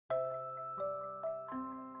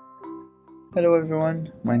Hello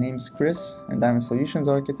everyone, my name is Chris and I'm a solutions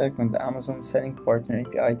architect on the Amazon Selling Partner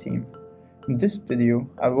API team. In this video,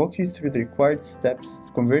 I'll walk you through the required steps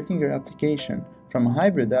to converting your application from a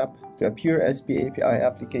hybrid app to a pure spapi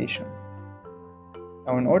application.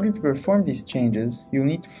 Now, in order to perform these changes, you'll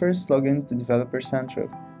need to first log in to Developer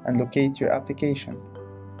Central and locate your application.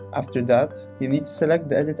 After that, you need to select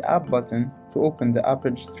the Edit App button to open the app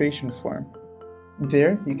registration form.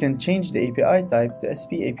 There, you can change the API type to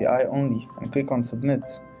spapi only and click on Submit.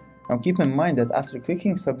 Now keep in mind that after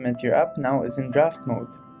clicking Submit, your app now is in draft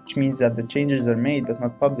mode, which means that the changes are made but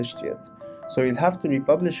not published yet. So you'll have to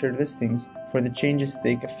republish your listing for the changes to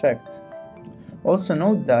take effect. Also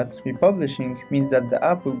note that republishing means that the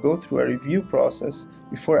app will go through a review process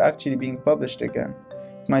before actually being published again.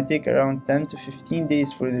 It might take around 10 to 15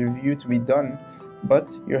 days for the review to be done,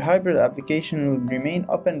 but your hybrid application will remain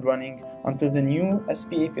up and running until the new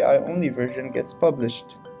spapi only version gets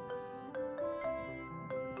published.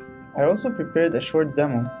 I also prepared a short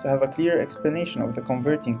demo to have a clear explanation of the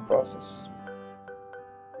converting process.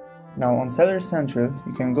 Now on Seller Central,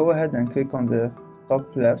 you can go ahead and click on the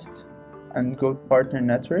top left and go to Partner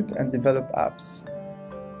Network and Develop Apps.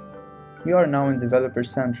 You are now in Developer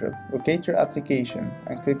Central. Locate your application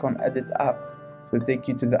and click on Edit App. It will take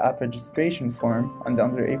you to the app registration form, and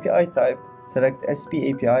under API type, select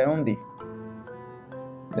spapi only.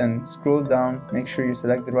 Then scroll down, make sure you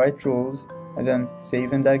select the right roles, and then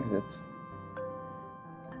save and exit.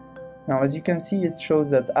 Now as you can see, it shows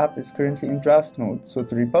that the app is currently in draft mode, so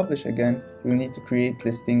to republish again, you'll need to create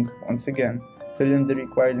listing once again, fill in the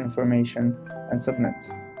required information, and submit.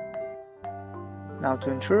 Now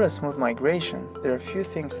to ensure a smooth migration, there are a few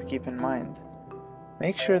things to keep in mind.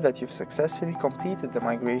 Make sure that you've successfully completed the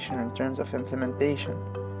migration in terms of implementation.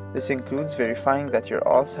 This includes verifying that your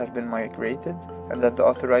auths have been migrated and that the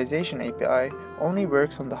authorization API only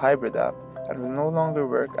works on the hybrid app and will no longer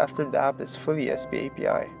work after the app is fully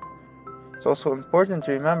spapi. It's also important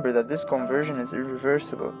to remember that this conversion is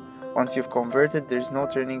irreversible. Once you've converted, there is no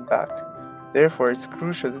turning back. Therefore, it's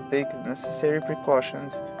crucial to take the necessary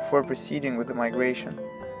precautions before proceeding with the migration.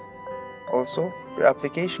 Also, your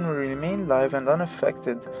application will remain live and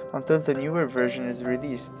unaffected until the newer version is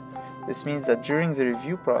released. This means that during the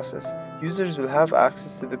review process, users will have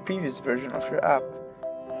access to the previous version of your app.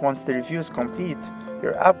 Once the review is complete,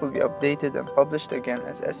 your app will be updated and published again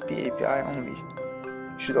as spapi only.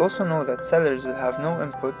 You should also know that sellers will have no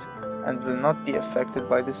input and will not be affected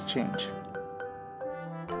by this change.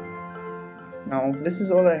 Now, this is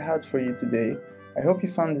all I had for you today. I hope you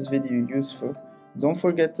found this video useful. Don't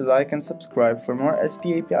forget to like and subscribe for more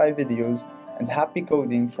spapi videos, and happy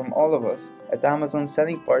coding from all of us at Amazon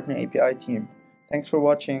Selling Partner API team. Thanks for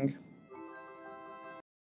watching.